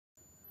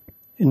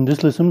In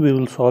this lesson, we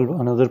will solve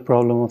another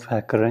problem of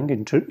Hackerrank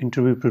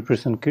interview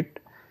preparation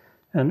kit,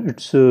 and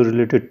it's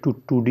related to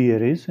 2D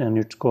arrays, and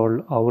it's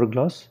called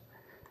Hourglass.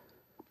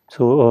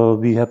 So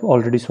we have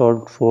already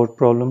solved 4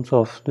 problems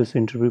of this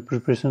interview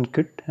preparation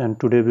kit, and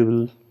today we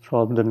will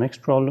solve the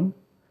next problem.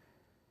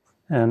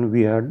 And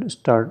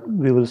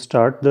we will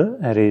start the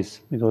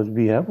arrays because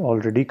we have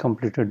already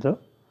completed the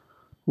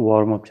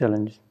warm-up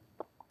challenge.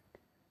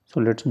 So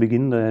let's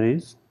begin the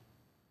arrays,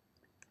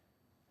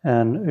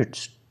 and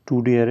it's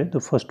 2D array, the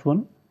first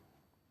one.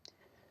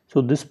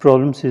 So this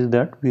problem says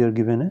that we are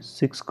given a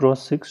 6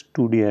 cross 6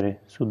 2D array.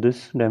 So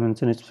this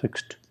dimension is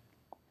fixed,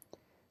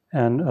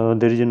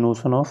 and there is a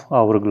notion of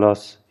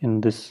hourglass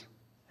in this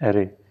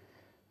array.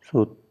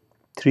 So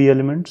 3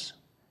 elements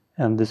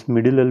and this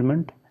middle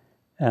element,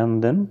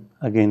 and then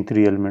again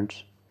 3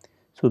 elements.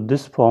 So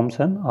this forms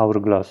an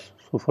hourglass.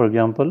 So for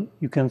example,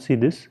 you can see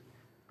this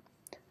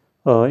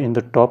in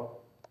the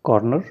top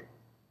corner.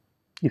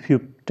 If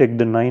you take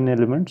the 9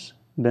 elements,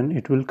 then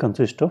it will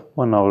consist of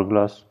one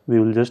hourglass. We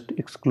will just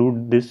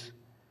exclude this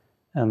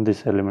and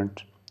this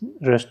element.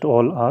 Rest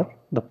all are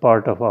the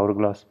part of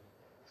hourglass.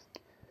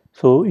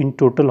 So in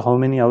total, how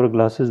many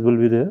hourglasses will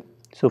be there?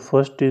 So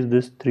first is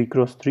this 3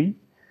 cross 3.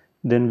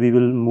 Then we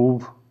will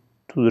move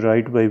to the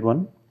right by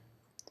 1.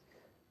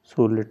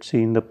 So let's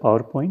see in the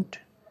PowerPoint.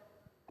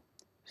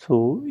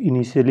 So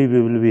initially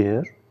we will be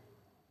here.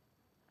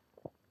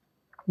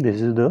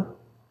 This is the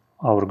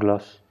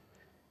hourglass,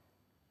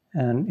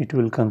 and it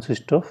will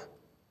consist of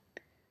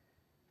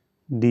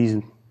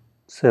these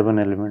 7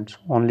 elements.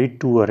 Only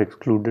 2 are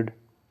excluded.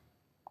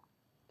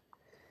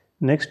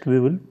 Next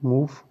we will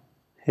move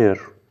here.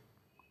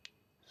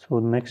 So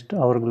next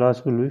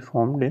hourglass will be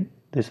formed in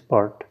this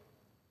part,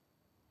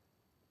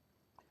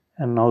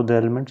 and now the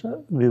elements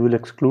we will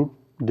exclude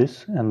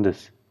this and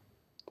this.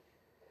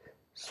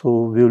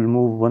 So we will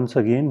move once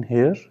again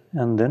here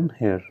and then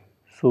here.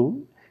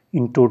 So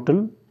in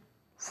total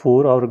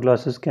 4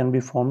 hourglasses can be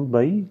formed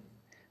by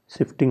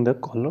shifting the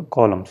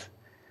columns,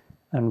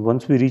 and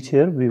once we reach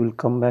here we will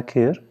come back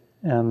here,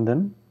 and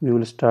then we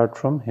will start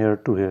from here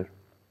to here.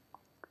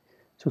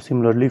 So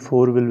similarly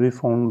 4 will be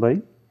formed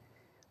by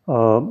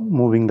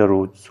moving the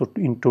rows. So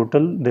in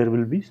total there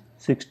will be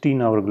 16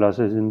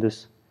 hourglasses in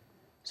this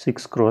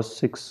 6 cross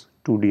 6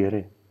 2D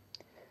array.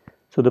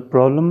 So the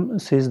problem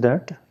says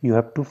that you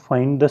have to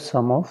find the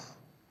sum of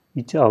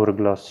each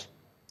hourglass.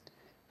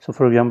 So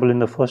for example, in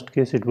the first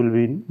case it will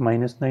be -9,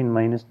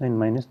 -9,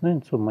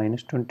 -9, so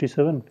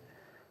 -27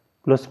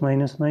 plus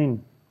 -9,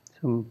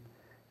 so,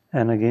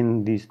 and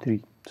again these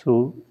 3.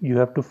 So you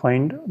have to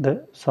find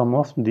the sum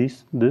of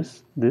this.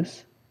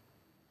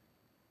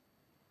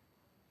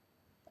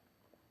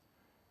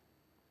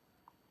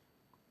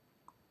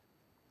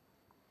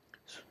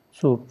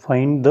 So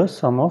find the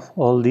sum of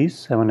all these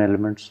 7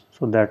 elements.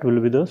 So that will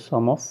be the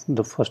sum of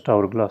the first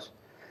hourglass.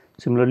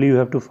 Similarly, you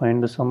have to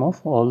find the sum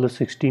of all the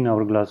 16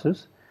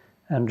 hourglasses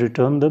and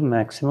return the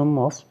maximum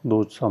of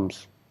those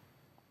sums.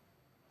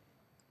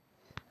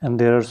 And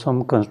there are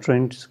some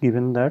constraints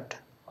given that,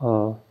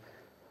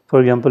 for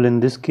example, in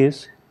this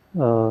case,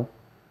 the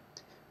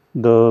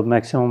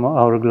maximum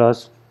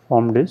hourglass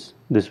formed is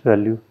this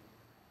value,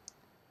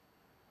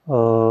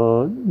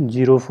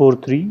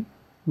 043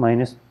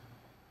 minus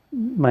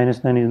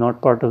 -9 is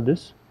not part of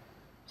this.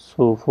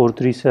 So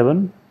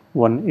 437,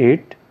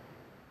 18,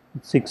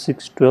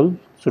 6, 12,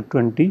 so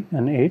 20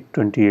 and 8,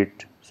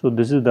 28. So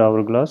this is the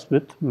hourglass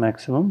with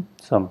maximum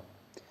sum.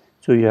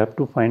 So you have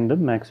to find the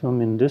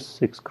maximum in this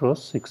 6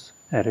 cross 6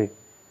 array.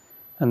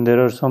 And there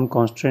are some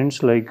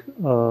constraints like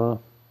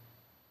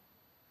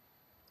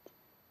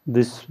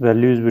this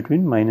value is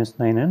between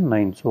 -9 and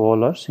 9. So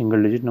all are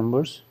single digit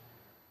numbers.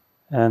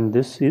 And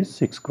this is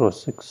 6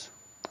 cross 6.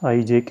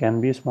 Ij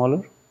can be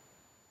smaller.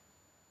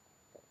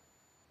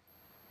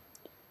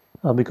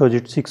 Because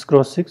it's 6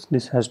 cross 6,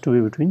 this has to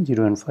be between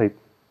 0 and 5.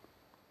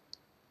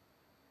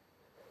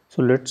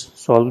 So let's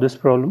solve this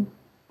problem.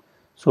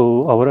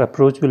 So our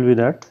approach will be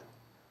that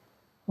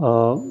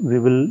we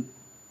will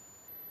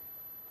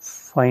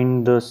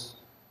find the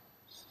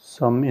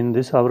sum in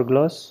this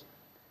hourglass,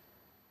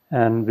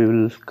 and we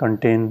will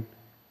contain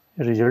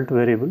a result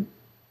variable,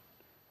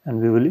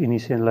 and we will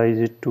initialize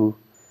it to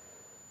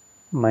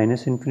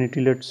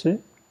 -infinity, let's say.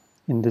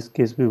 In this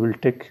case we will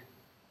take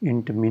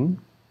int min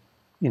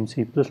in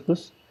C++,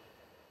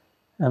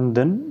 and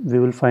then we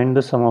will find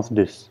the sum of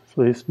this.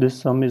 So if this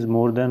sum is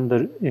more than the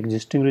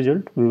existing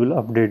result, we will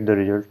update the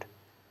result.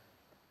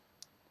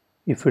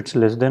 If it's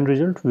less than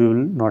result, we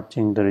will not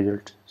change the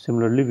result.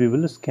 Similarly, we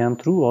will scan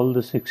through all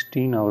the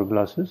 16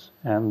 hourglasses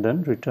and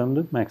then return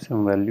the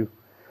maximum value.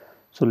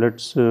 So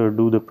let's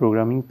do the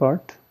programming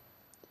part.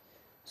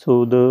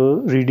 So the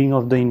reading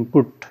of the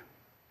input,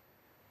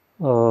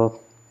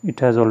 it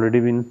has already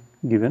been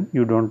given.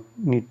 You don't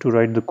need to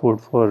write the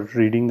code for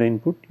reading the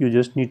input. You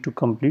just need to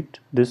complete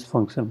this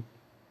function,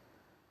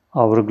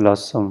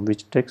 hourglass sum,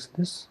 which takes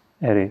this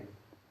array,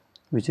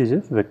 which is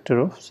a vector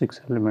of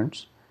 6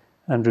 elements,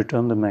 and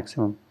return the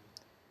maximum.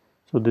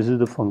 So this is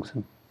the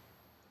function.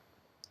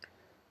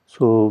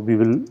 So we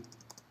will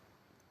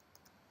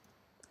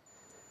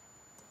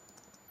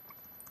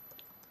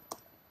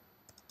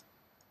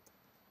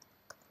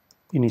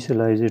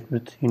initialize it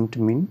with int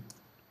min,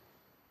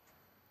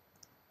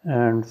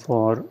 and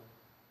for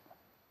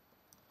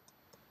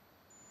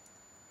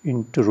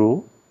int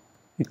row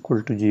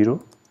equal to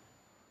 0,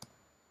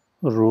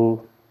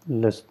 row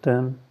less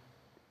than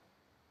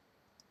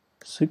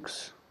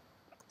 6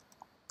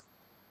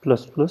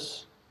 plus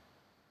plus.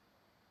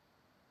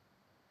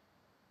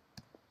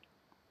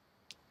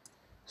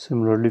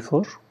 Similarly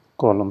for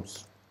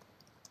columns.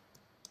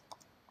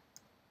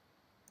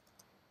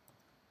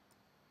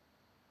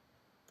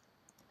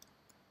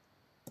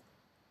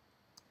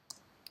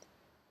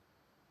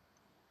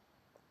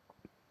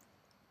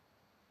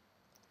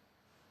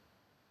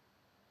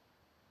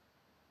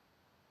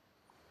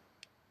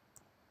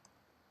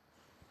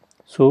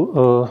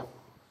 So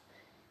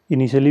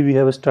initially we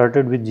have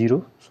started with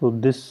 0, so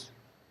this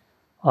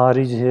R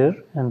is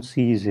here and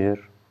C is here.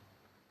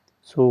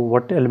 So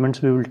what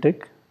elements we will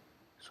take?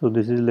 So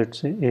this is, let's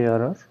say,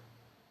 ARR.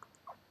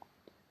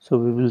 So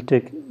we will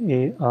take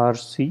ARC,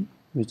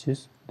 which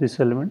is this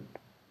element.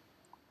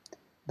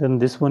 Then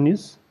this one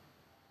is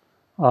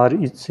R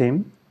is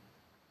same,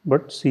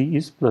 but C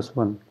is plus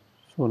 1.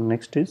 So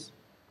next is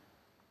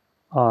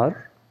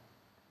R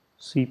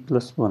C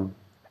plus 1,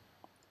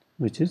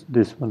 which is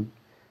this one,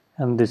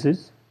 and this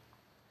is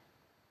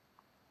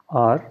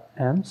R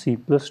and C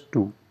plus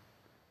 2.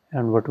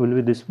 And what will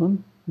be this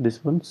one?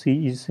 This one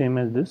C is same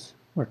as this,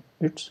 but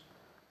it's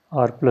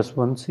R plus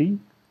 1 C.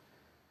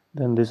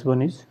 Then this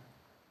one is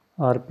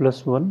R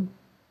plus 1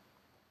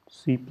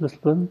 C plus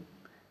 1,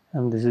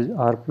 and this is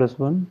R plus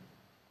 1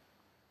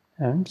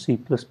 and C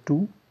plus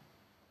 2,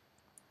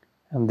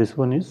 and this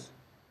one is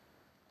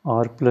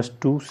R plus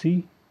 2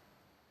 C.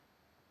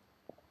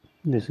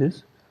 This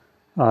is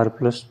R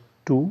plus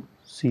 2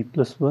 C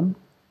plus 1,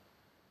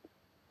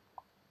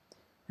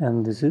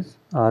 and this is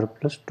R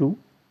plus 2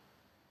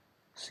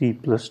 C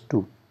plus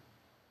 2.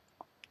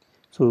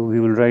 So we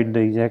will write the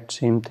exact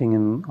same thing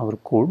in our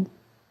code.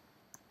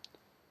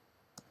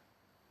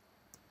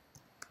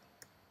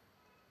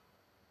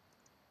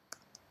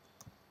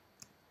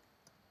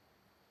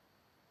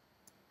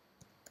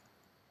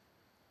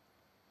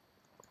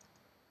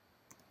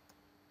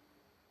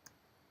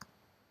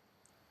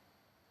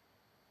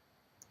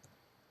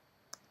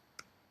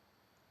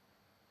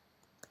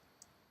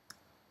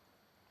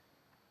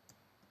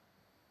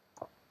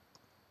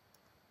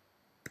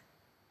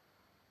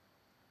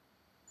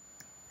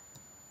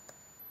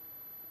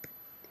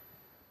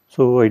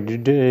 So I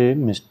did a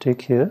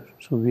mistake here,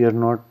 so we are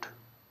not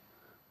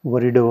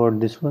worried about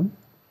this one.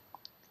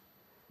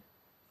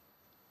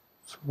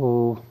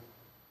 So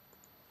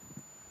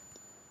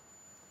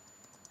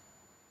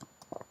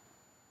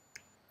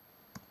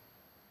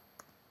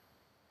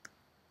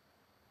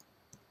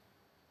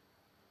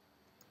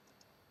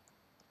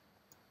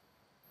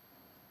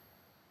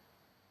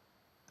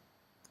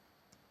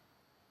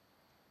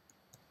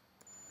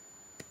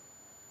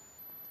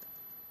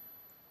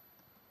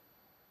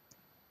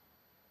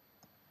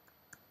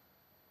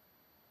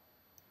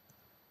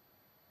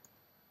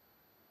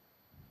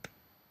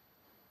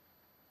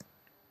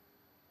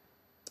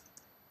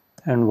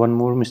and one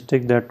more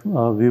mistake that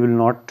we will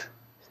not.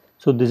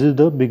 So this is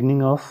the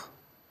beginning of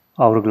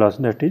hourglass,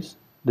 that is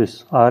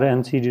this R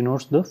and C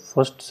denotes the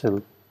first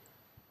cell,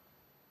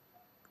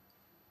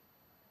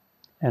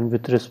 and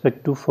with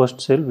respect to first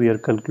cell we are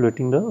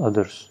calculating the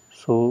others.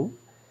 So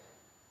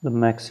the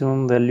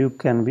maximum value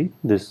can be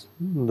this,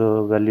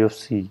 the value of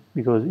C,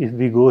 because if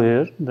we go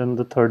here then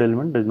the third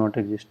element does not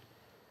exist.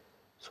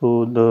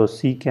 So the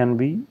C can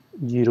be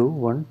 0,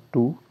 1,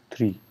 2,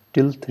 3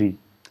 till 3.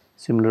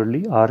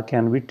 Similarly R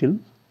can be till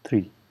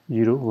 3,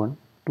 0, 1,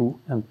 2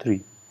 and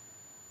 3.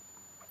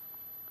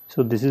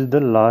 So this is the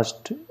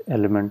last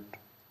element,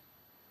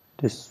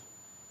 this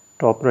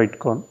top left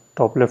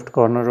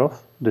corner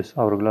of this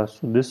hourglass.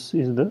 So this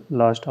is the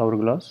last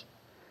hourglass.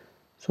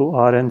 So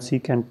R and C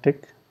can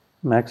take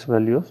max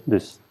value of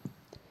this.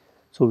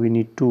 So we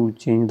need to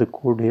change the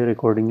code here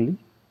accordingly.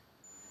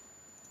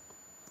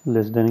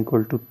 Less than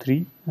equal to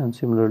 3, and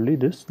similarly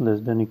this less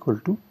than equal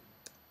to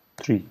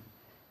 3.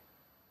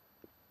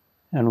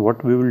 And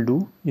what we will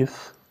do,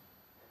 if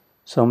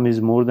sum is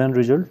more than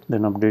result,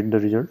 then update the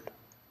result.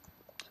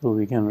 So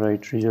we can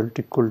write result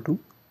equal to,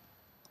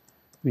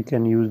 we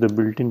can use the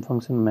built-in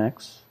function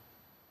max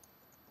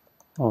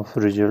of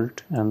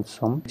result and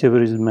sum,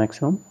 whichever is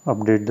maximum,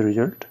 update the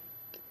result,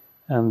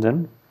 and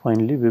then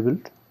finally we will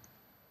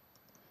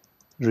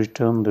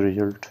return the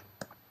result.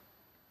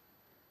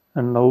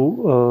 And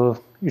now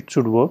it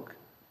should work.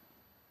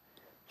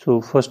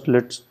 So first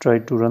let's try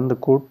to run the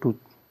code to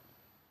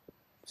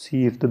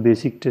see if the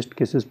basic test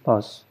cases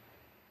pass.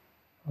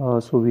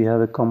 So we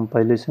have a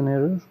compilation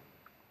error.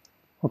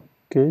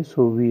 Okay,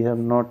 so we have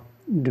not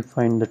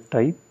defined the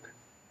type,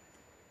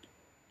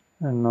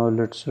 and now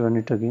let's run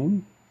it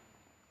again.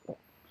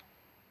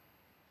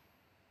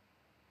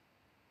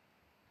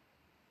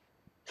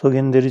 So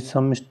again there is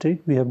some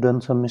mistake, we have done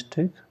some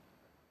mistake.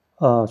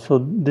 So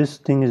this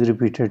thing is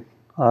repeated,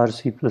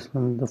 RC plus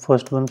 1, the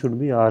first one should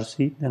be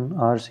RC, then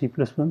RC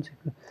plus 1.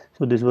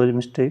 So this was a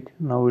mistake,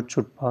 now it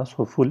should pass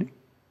hopefully.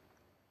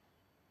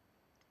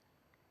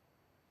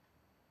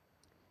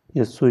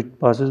 Yes, so it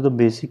passes the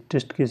basic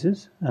test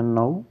cases, and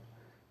now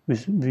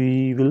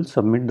we will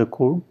submit the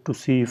code to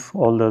see if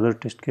all the other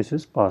test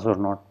cases pass or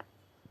not.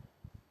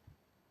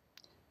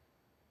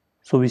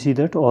 So we see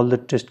that all the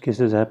test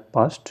cases have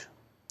passed.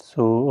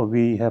 So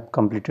we have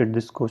completed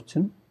this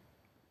question,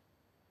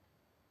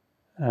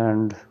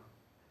 and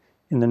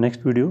in the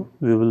next video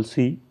we will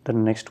see the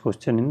next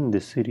question in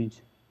this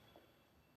series.